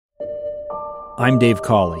I'm Dave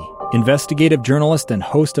Cawley, investigative journalist and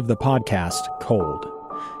host of the podcast Cold.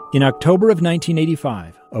 In October of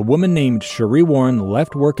 1985, a woman named Cherie Warren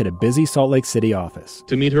left work at a busy Salt Lake City office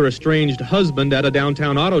to meet her estranged husband at a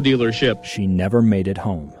downtown auto dealership. She never made it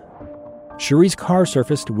home. Cherie's car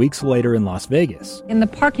surfaced weeks later in Las Vegas. In the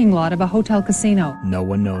parking lot of a hotel casino. No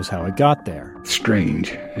one knows how it got there. Strange.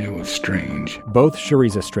 It was strange. Both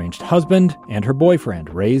Cherie's estranged husband and her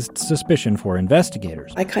boyfriend raised suspicion for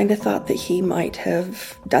investigators. I kind of thought that he might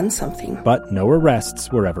have done something. But no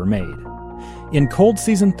arrests were ever made. In Cold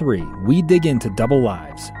Season 3, we dig into double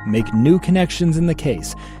lives, make new connections in the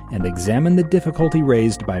case, and examine the difficulty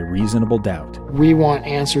raised by reasonable doubt. We want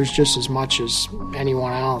answers just as much as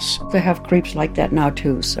anyone else. They have creeps like that now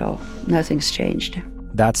too, so nothing's changed.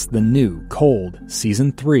 That's the new Cold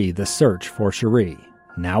Season 3, The Search for Cherie,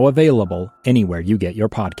 now available anywhere you get your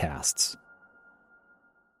podcasts.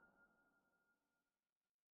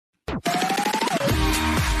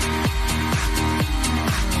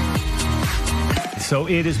 So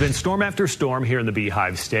it has been storm after storm here in the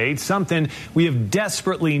Beehive State, something we have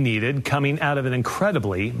desperately needed coming out of an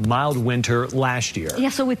incredibly mild winter last year. Yeah,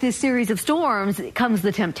 so with this series of storms comes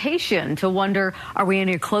the temptation to wonder, are we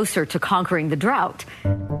any closer to conquering the drought?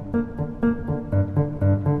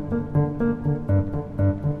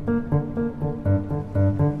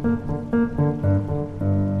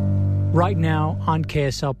 Right now on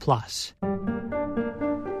KSL Plus.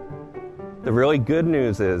 The really good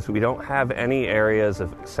news is we don't have any areas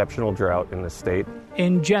of exceptional drought in the state.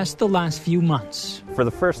 In just the last few months, for the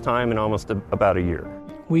first time in almost about a year,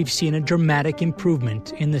 we've seen a dramatic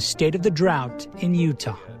improvement in the state of the drought in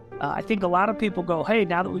Utah. I think a lot of people go, hey,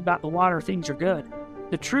 now that we've got the water, things are good.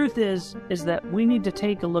 The truth is that we need to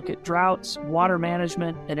take a look at droughts, water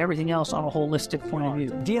management, and everything else on a holistic point of view.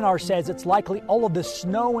 DNR says it's likely all of the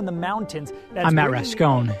snow in the mountains. I'm Matt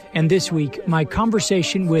Rascone, and this week, my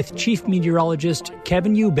conversation with Chief Meteorologist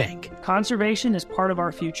Kevin Eubank. Conservation is part of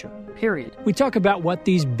our future, period. We talk about what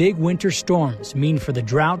these big winter storms mean for the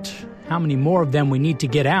drought, how many more of them we need to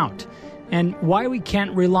get out, and why we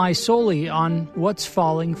can't rely solely on what's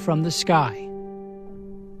falling from the sky.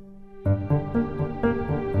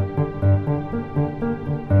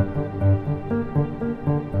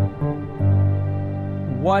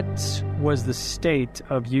 What was the state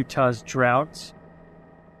of Utah's drought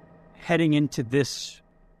heading into this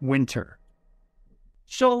winter?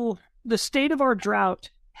 So the state of our drought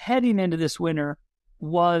heading into this winter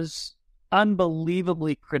was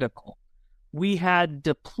unbelievably critical. We had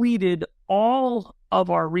depleted all of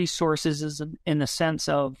our resources in the sense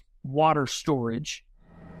of water storage.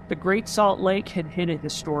 The Great Salt Lake had hit a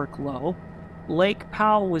historic low. Lake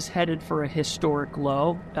Powell was headed for a historic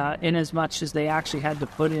low, in as much as they actually had to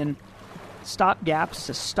put in stop gaps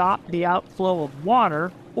to stop the outflow of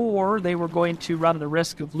water, or they were going to run the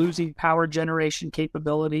risk of losing power generation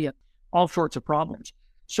capability and all sorts of problems.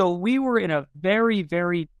 So we were in a very,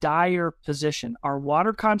 very dire position. Our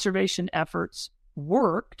water conservation efforts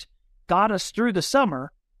worked, got us through the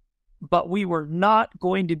summer, but we were not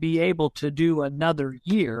going to be able to do another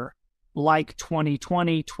year like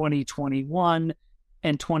 2020, 2021,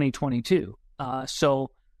 and 2022.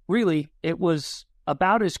 So really, it was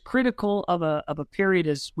about as critical of a period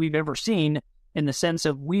as we've ever seen, in the sense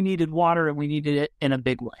of we needed water and we needed it in a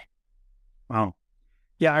big way. Wow.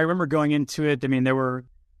 Yeah, I remember going into it. I mean, there were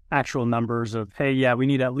actual numbers of, hey, yeah, we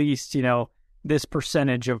need at least, this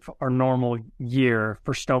percentage of our normal year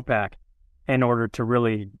for snowpack in order to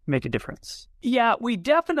really make a difference. Yeah, we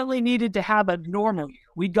definitely needed to have a normal year.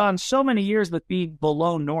 We'd gone so many years with being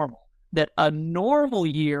below normal that a normal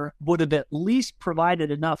year would have at least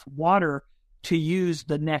provided enough water to use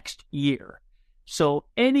the next year. So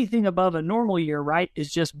anything above a normal year, right,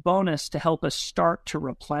 is just bonus to help us start to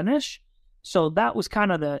replenish. So that was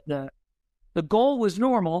kind of the goal was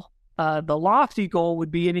normal. The lofty goal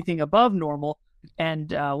would be anything above normal.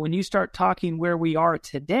 And when you start talking where we are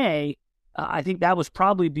today, I think that was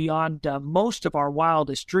probably beyond most of our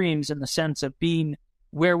wildest dreams, in the sense of being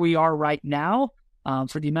where we are right now,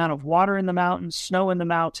 for the amount of water in the mountains, snow in the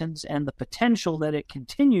mountains, and the potential that it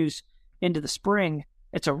continues into the spring.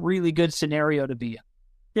 It's a really good scenario to be in.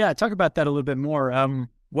 Yeah, talk about that a little bit more.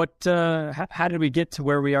 How did we get to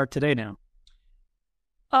where we are today now?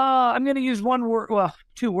 I'm going to use one word, well,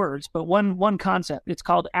 two words, but one concept. It's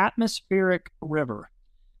called atmospheric river.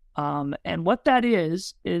 And what that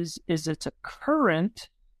is it's a current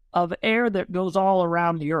of air that goes all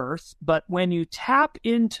around the earth. But when you tap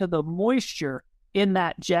into the moisture in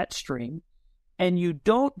that jet stream and you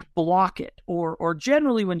don't block it, or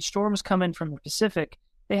generally when storms come in from the Pacific,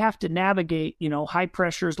 they have to navigate, high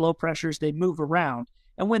pressures, low pressures, they move around.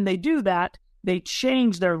 And when they do that, they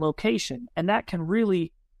change their location, and that can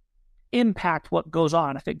really impact what goes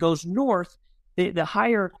on. If it goes north, the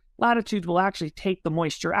higher latitudes will actually take the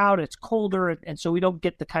moisture out. It's colder, and so we don't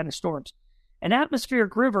get the kind of storms. An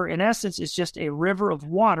atmospheric river, in essence, is just a river of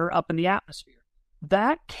water up in the atmosphere.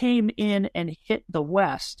 That came in and hit the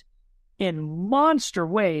West in monster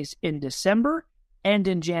ways in December and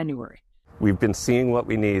in January. We've been seeing what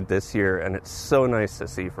we need this year, and it's so nice to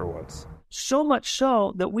see for once. So much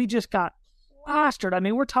so that we just got plastered. I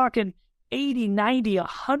mean, we're talking 80, 90,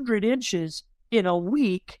 100 inches in a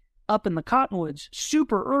week up in the cottonwoods,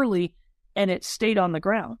 super early, and it stayed on the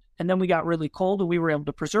ground. And then we got really cold, and we were able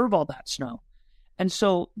to preserve all that snow. And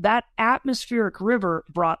so that atmospheric river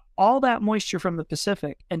brought all that moisture from the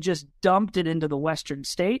Pacific and just dumped it into the western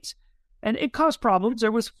states. And it caused problems.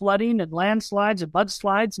 There was flooding and landslides and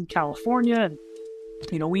mudslides in California.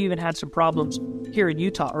 And, we even had some problems here in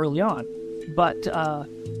Utah early on. But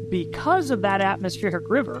because of that atmospheric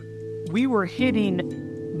river, we were hitting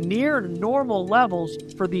near normal levels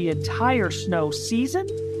for the entire snow season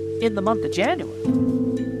in the month of January.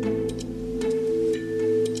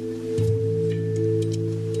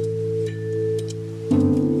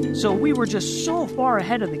 So we were just so far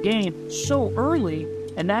ahead of the game so early,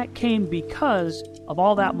 and that came because of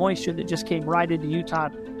all that moisture that just came right into Utah.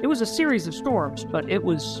 It was a series of storms, but it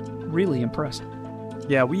was really impressive.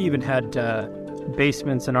 Yeah, we even had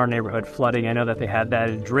basements in our neighborhood flooding. I know that they had that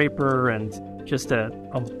in Draper, and just a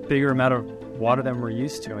bigger amount of water than we're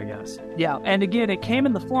used to, I guess. Yeah, and again, it came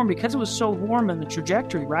in the form because it was so warm in the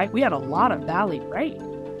trajectory, right? We had a lot of valley rain.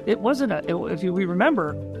 It wasn't if we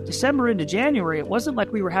remember, December into January, it wasn't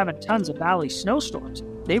like we were having tons of valley snowstorms.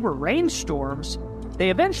 They were rainstorms. They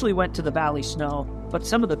eventually went to the valley snow, but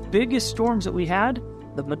some of the biggest storms that we had,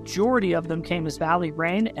 the majority of them came as valley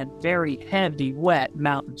rain and very heavy, wet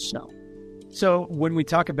mountain snow. So when we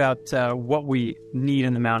talk about what we need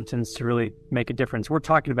in the mountains to really make a difference, we're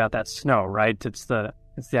talking about that snow, right? It's the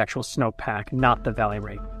actual snowpack, not the valley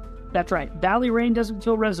rain. That's right. Valley rain doesn't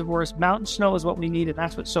fill reservoirs. Mountain snow is what we need, and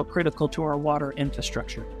that's what's so critical to our water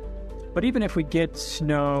infrastructure. But even if we get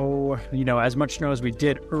snow, as much snow as we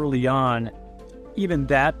did early on, even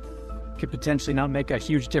that could potentially not make a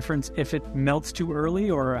huge difference if it melts too early.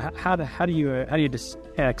 Or how do you just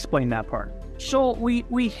explain that part? So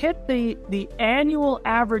we hit the annual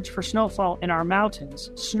average for snowfall in our mountains,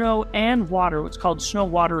 snow and water, what's called snow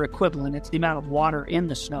water equivalent. It's the amount of water in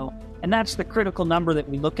the snow. And that's the critical number that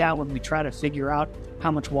we look at when we try to figure out how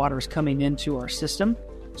much water is coming into our system.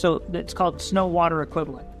 So it's called snow water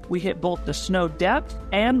equivalent. We hit both the snow depth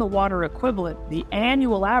and the water equivalent, the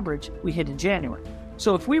annual average, we hit in January.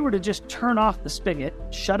 So if we were to just turn off the spigot,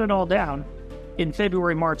 shut it all down in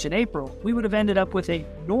February, March, and April, we would have ended up with a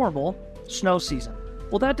normal snow season.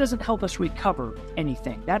 Well, that doesn't help us recover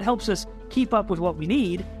anything. That helps us keep up with what we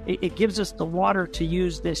need. It gives us the water to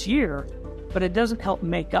use this year, but it doesn't help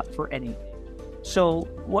make up for anything. So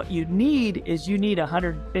what you need is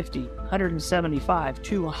 150, 175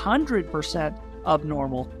 to 100% of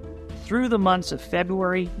normal through the months of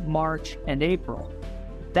February, March, and April.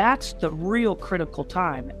 That's the real critical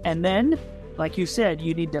time. And then, like you said,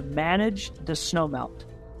 you need to manage the snow melt.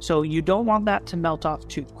 So you don't want that to melt off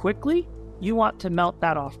too quickly. You want to melt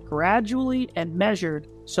that off gradually and measured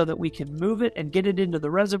so that we can move it and get it into the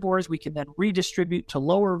reservoirs. We can then redistribute to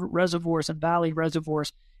lower reservoirs and valley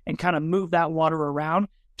reservoirs and kind of move that water around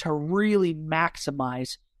to really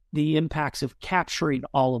maximize the impacts of capturing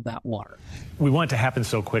all of that water. We want it to happen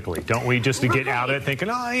so quickly, don't we? Just to get out of it thinking,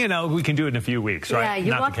 we can do it in a few weeks, right?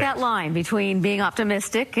 Yeah, you walk that line between being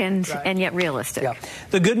optimistic and yet realistic. Yeah.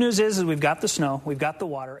 The good news is we've got the snow, we've got the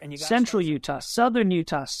water, and you got Central Utah, southern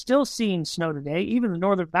Utah, still seeing snow today. Even the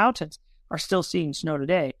northern mountains are still seeing snow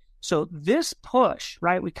today. So this push,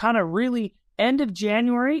 right, we kind of really, end of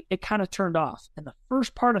January, it kind of turned off. And the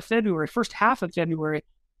first part of February, first half of February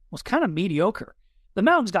was kind of mediocre. The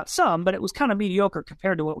mountains got some, but it was kind of mediocre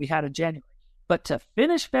compared to what we had in January. But to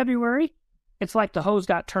finish February, it's like the hose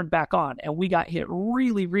got turned back on, and we got hit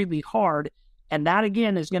really, really hard. And that,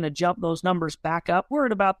 again, is going to jump those numbers back up. We're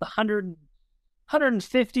at about the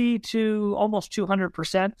 150 to almost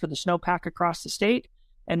 200% for the snowpack across the state.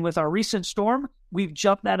 And with our recent storm, we've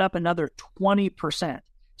jumped that up another 20%.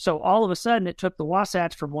 So all of a sudden, it took the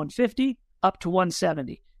Wasatch from 150 up to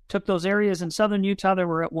 170. Took those areas in southern Utah that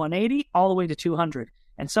were at 180 all the way to 200.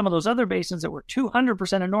 And some of those other basins that were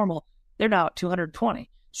 200% of normal, they're now at 220.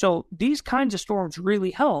 So these kinds of storms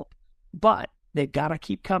really help, but they've got to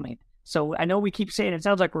keep coming. So I know we keep saying it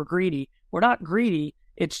sounds like we're greedy. We're not greedy.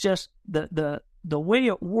 It's just the way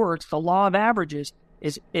it works, the law of averages,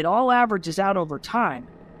 is it all averages out over time.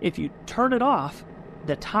 If you turn it off,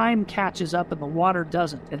 the time catches up and the water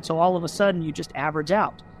doesn't. And so all of a sudden you just average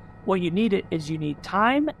out. What you need you need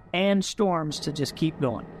time and storms to just keep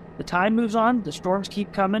going. The time moves on, the storms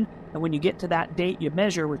keep coming, and when you get to that date you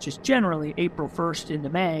measure, which is generally April 1st into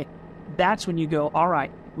May, that's when you go, all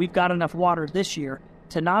right, we've got enough water this year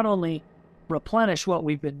to not only replenish what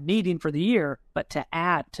we've been needing for the year, but to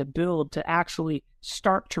add, to build, to actually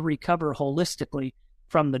start to recover holistically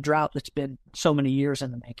from the drought that's been so many years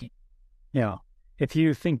in the making. Yeah. If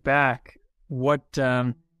you think back, what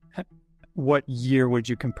year would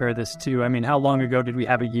you compare this to? I mean, how long ago did we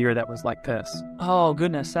have a year that was like this? Oh,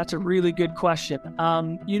 goodness, that's a really good question.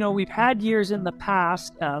 We've had years in the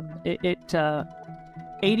past.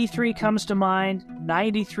 83 comes to mind,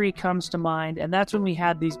 93 comes to mind, and that's when we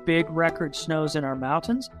had these big record snows in our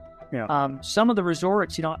mountains. Yeah. Some of the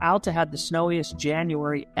resorts, Alta had the snowiest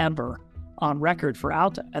January ever on record for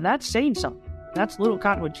Alta, and that's saying something. That's Little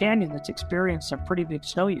Cottonwood Canyon that's experienced some pretty big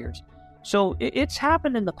snow years. So it's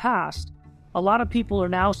happened in the past. A lot of people are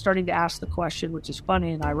now starting to ask the question, which is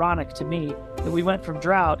funny and ironic to me, that we went from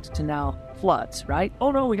drought to now floods, right?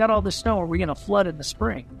 Oh no, we got all this snow. Are we going to flood in the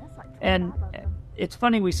spring? And it's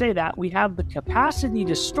funny we say that. We have the capacity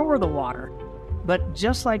to store the water, but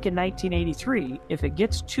just like in 1983, if it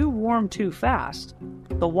gets too warm too fast,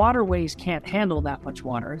 the waterways can't handle that much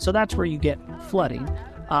water. And so that's where you get flooding.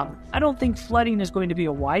 I don't think flooding is going to be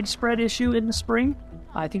a widespread issue in the spring.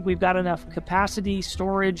 I think we've got enough capacity,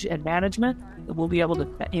 storage, and management that we'll be able to,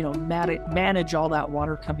 manage all that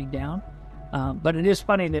water coming down. But it is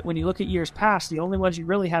funny that when you look at years past, the only ones you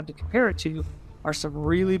really have to compare it to are some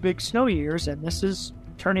really big snow years, and this is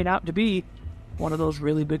turning out to be one of those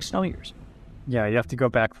really big snow years. Yeah, you have to go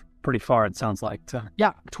back pretty far, it sounds like.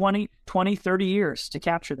 20, 30 years to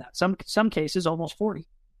capture that. Some cases, almost 40.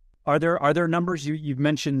 Are there numbers? You've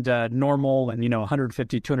mentioned normal and,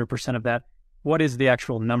 150, 200% of that. What is the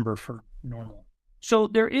actual number for normal? So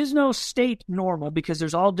there is no state normal because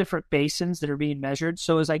there's all different basins that are being measured.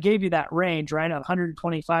 So as I gave you that range, right, of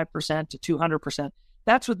 125% to 200%,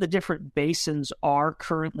 that's what the different basins are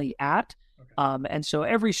currently at. Okay. And so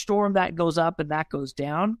every storm that goes up and that goes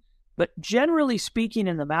down. But generally speaking,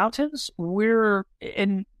 in the mountains, we're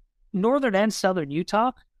in northern and southern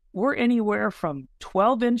Utah, we're anywhere from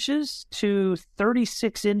 12 inches to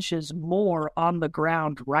 36 inches more on the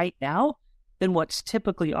ground right now than what's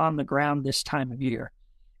typically on the ground this time of year.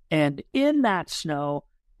 And in that snow,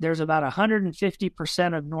 there's about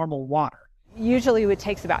 150% of normal water. Usually it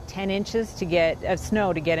takes about 10 inches of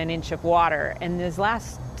snow to get an inch of water. And these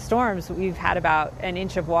last storms, we've had about an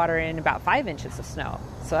inch of water in about 5 inches of snow.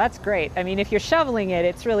 So that's great. I mean, if you're shoveling it,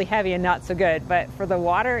 it's really heavy and not so good. But for the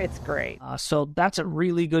water, it's great. So that's a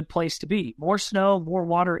really good place to be. More snow, more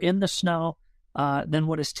water in the snow than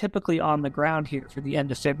what is typically on the ground here for the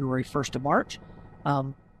end of February, 1st of March.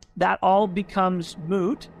 That all becomes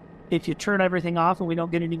moot if you turn everything off and we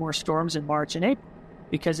don't get any more storms in March and April,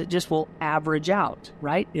 because it just will average out,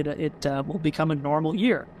 right? It will become a normal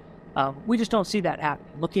year. We just don't see that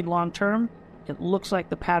happening. Looking long term, it looks like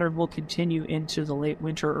the pattern will continue into the late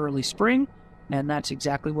winter, early spring, and that's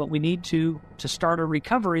exactly what we need to start a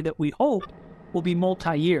recovery that we hope will be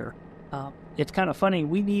multi-year. It's kind of funny.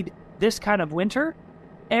 We need this kind of winter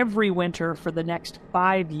every winter for the next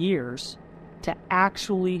 5 years to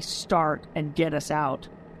actually start and get us out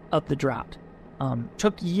of the drought.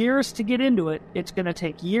 Took years to get into it. It's going to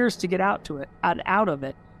take years to get out of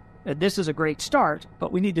it. This is a great start,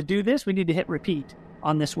 but we need to do this. We need to hit repeat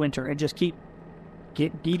on this winter and just keep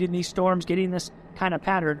getting these storms, getting this kind of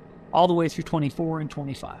pattern all the way through 24 and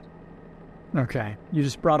 25. Okay. You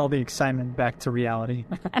just brought all the excitement back to reality.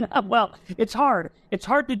 Well, it's hard. It's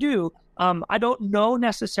hard to do. I don't know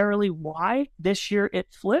necessarily why this year it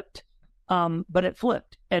flipped, but it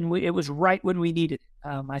flipped, and it was right when we needed it.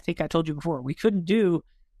 I think I told you before, we couldn't do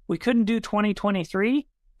 2023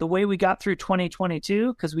 the way we got through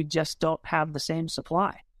 2022 because we just don't have the same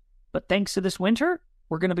supply. But thanks to this winter,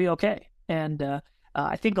 we're going to be okay. And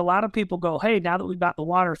I think a lot of people go, hey, now that we've got the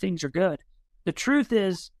water, things are good. The truth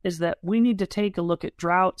is that we need to take a look at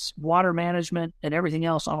droughts, water management, and everything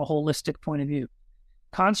else on a holistic point of view.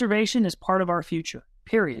 Conservation is part of our future,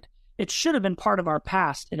 period. It should have been part of our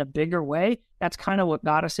past in a bigger way. That's kind of what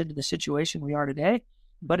got us into the situation we are today.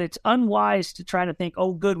 But it's unwise to try to think,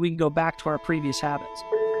 oh, good, we can go back to our previous habits.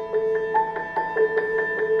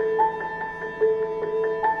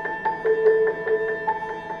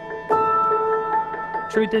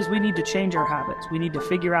 Truth is, we need to change our habits. We need to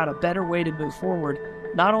figure out a better way to move forward,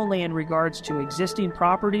 not only in regards to existing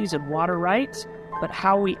properties and water rights, but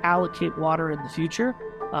how we allocate water in the future.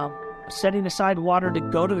 setting aside water to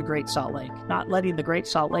go to the Great Salt Lake, not letting the Great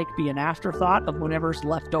Salt Lake be an afterthought of whatever's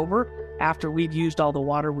left over after we've used all the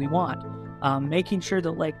water we want. Making sure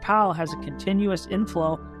that Lake Powell has a continuous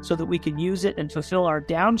inflow so that we can use it and fulfill our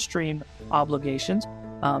downstream obligations.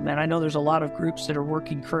 And I know there's a lot of groups that are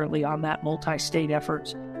working currently on that multi-state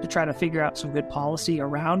efforts to try to figure out some good policy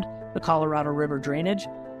around the Colorado River drainage.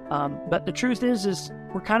 But the truth is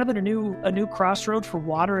we're kind of at a new crossroad for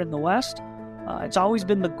water in the West. It's always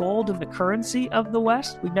been the gold and the currency of the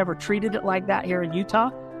West. We've never treated it like that here in Utah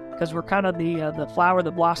because we're kind of the flower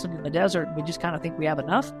that blossomed in the desert. We just kind of think we have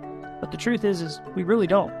enough. But the truth is we really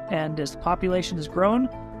don't. And as the population has grown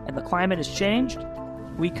and the climate has changed,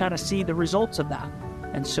 we kind of see the results of that.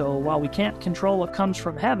 And so while we can't control what comes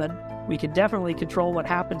from heaven, we can definitely control what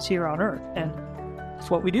happens here on earth. And that's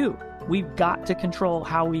what we do. We've got to control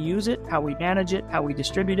how we use it, how we manage it, how we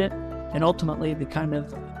distribute it, and ultimately the kind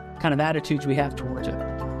of attitudes we have towards it.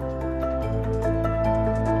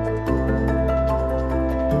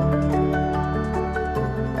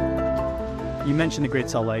 You mentioned the Great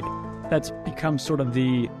Salt Lake. That's become sort of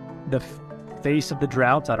the face of the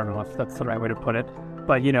drought. I don't know if that's the right way to put it.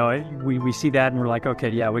 But, we see that and we're like, okay,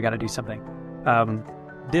 yeah, we got to do something.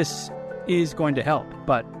 This is going to help.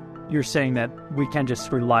 But you're saying that we can't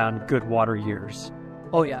just rely on good water years.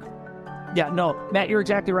 Oh, yeah. Yeah, no, Matt, you're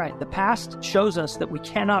exactly right. The past shows us that we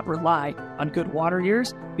cannot rely on good water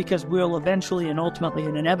years because we'll eventually and ultimately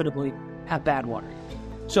and inevitably have bad water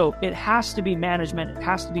years. So it has to be management, it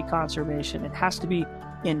has to be conservation, it has to be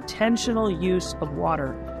intentional use of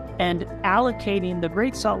water. And allocating the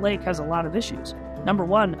Great Salt Lake has a lot of issues. Number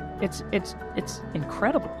one, it's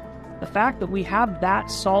incredible. The fact that we have that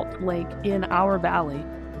salt lake in our valley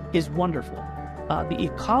is wonderful. The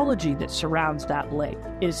ecology that surrounds that lake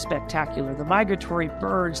is spectacular. The migratory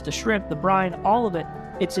birds, the shrimp, the brine, all of it,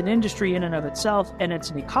 it's an industry in and of itself, and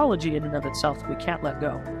it's an ecology in and of itself that we can't let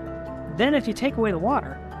go. Then if you take away the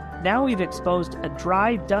water, now we've exposed a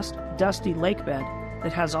dry, dusty lake bed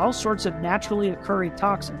that has all sorts of naturally occurring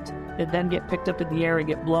toxins that then get picked up in the air and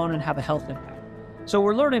get blown and have a health impact. So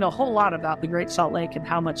we're learning a whole lot about the Great Salt Lake and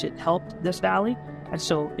how much it helped this valley. And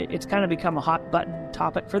so it's kind of become a hot button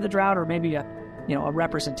topic for the drought, or maybe a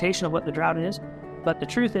representation of what the drought is. But the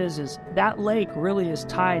truth is that lake really is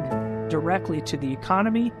tied directly to the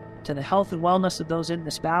economy, to the health and wellness of those in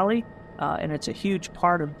this valley, and it's a huge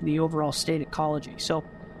part of the overall state ecology. So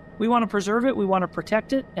we want to preserve it, we want to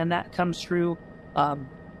protect it, and that comes through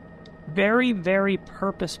very, very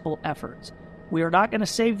purposeful efforts. We are not going to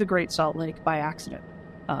save the Great Salt Lake by accident.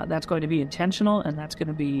 That's going to be intentional, and that's going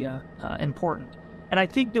to be important. And I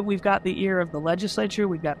think that we've got the ear of the legislature.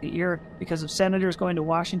 We've got the ear because of senators going to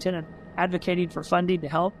Washington and advocating for funding to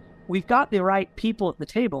help. We've got the right people at the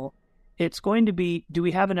table. It's going to be, do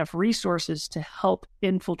we have enough resources to help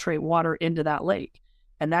infiltrate water into that lake?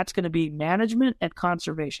 And that's going to be management and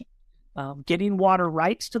conservation. Getting water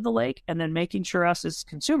rights to the lake, and then making sure us as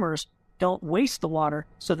consumers don't waste the water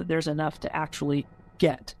so that there's enough to actually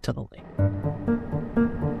get to the lake.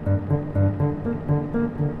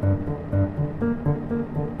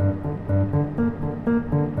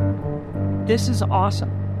 This is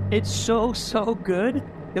awesome. It's so good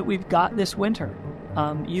that we've got this winter.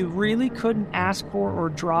 You really couldn't ask for or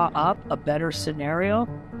draw up a better scenario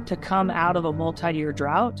to come out of a multi-year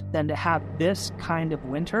drought than to have this kind of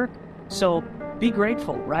winter. So be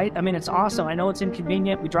grateful, right? I mean, it's awesome. I know it's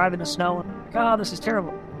inconvenient. We drive in the snow and like, oh, this is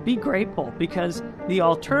terrible. Be grateful, because the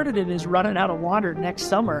alternative is running out of water next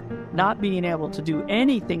summer, not being able to do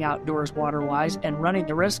anything outdoors water-wise, and running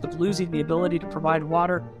the risk of losing the ability to provide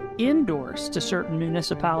water indoors to certain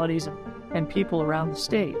municipalities and people around the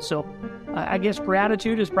state. So I guess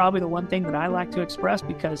gratitude is probably the one thing that I like to express,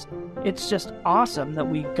 because it's just awesome that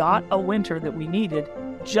we got a winter that we needed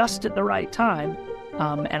just at the right time.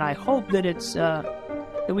 And I hope that it's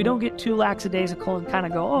that we don't get too lackadaisical and kind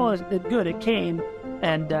of go, oh, it's good, it came,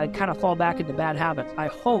 and kind of fall back into bad habits. I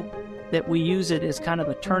hope that we use it as kind of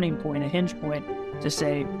a turning point, a hinge point, to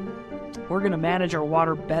say we're going to manage our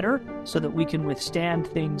water better so that we can withstand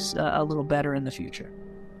things a little better in the future.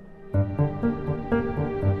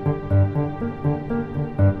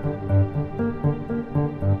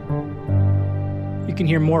 You can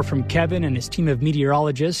hear more from Kevin and his team of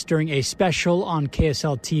meteorologists during a special on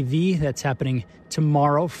KSL TV that's happening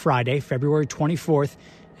tomorrow, Friday, February 24th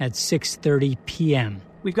at 6:30 p.m.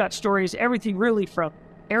 We've got stories, everything really from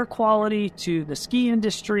air quality to the ski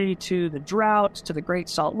industry to the drought to the Great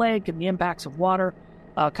Salt Lake and the impacts of water,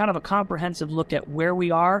 kind of a comprehensive look at where we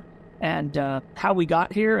are and how we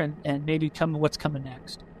got here and maybe what's coming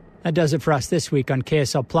next. That does it for us this week on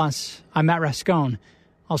KSL Plus. I'm Matt Rascone.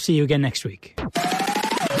 I'll see you again next week.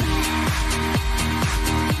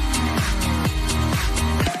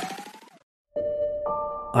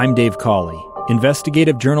 I'm Dave Cawley,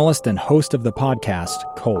 investigative journalist and host of the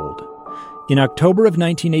podcast Cold. In October of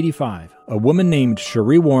 1985, a woman named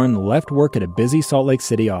Sheree Warren left work at a busy Salt Lake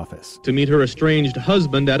City office to meet her estranged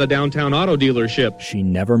husband at a downtown auto dealership. She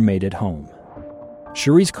never made it home.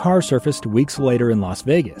 Sheree's car surfaced weeks later in Las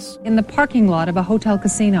Vegas. In the parking lot of a hotel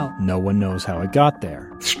casino. No one knows how it got there.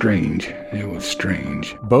 Strange. It was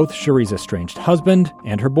strange. Both Sheree's estranged husband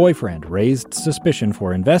and her boyfriend raised suspicion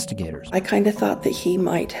for investigators. I kind of thought that he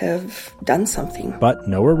might have done something. But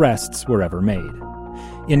no arrests were ever made.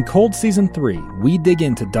 In Cold Season 3, we dig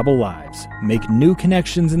into double lives, make new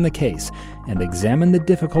connections in the case, and examine the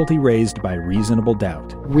difficulty raised by reasonable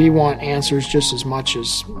doubt. We want answers just as much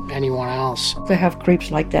as anyone else. They have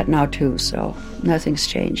creeps like that now too, so nothing's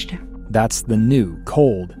changed. That's the new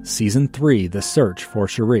Cold Season 3, The Search for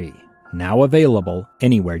Sheree, now available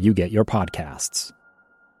anywhere you get your podcasts.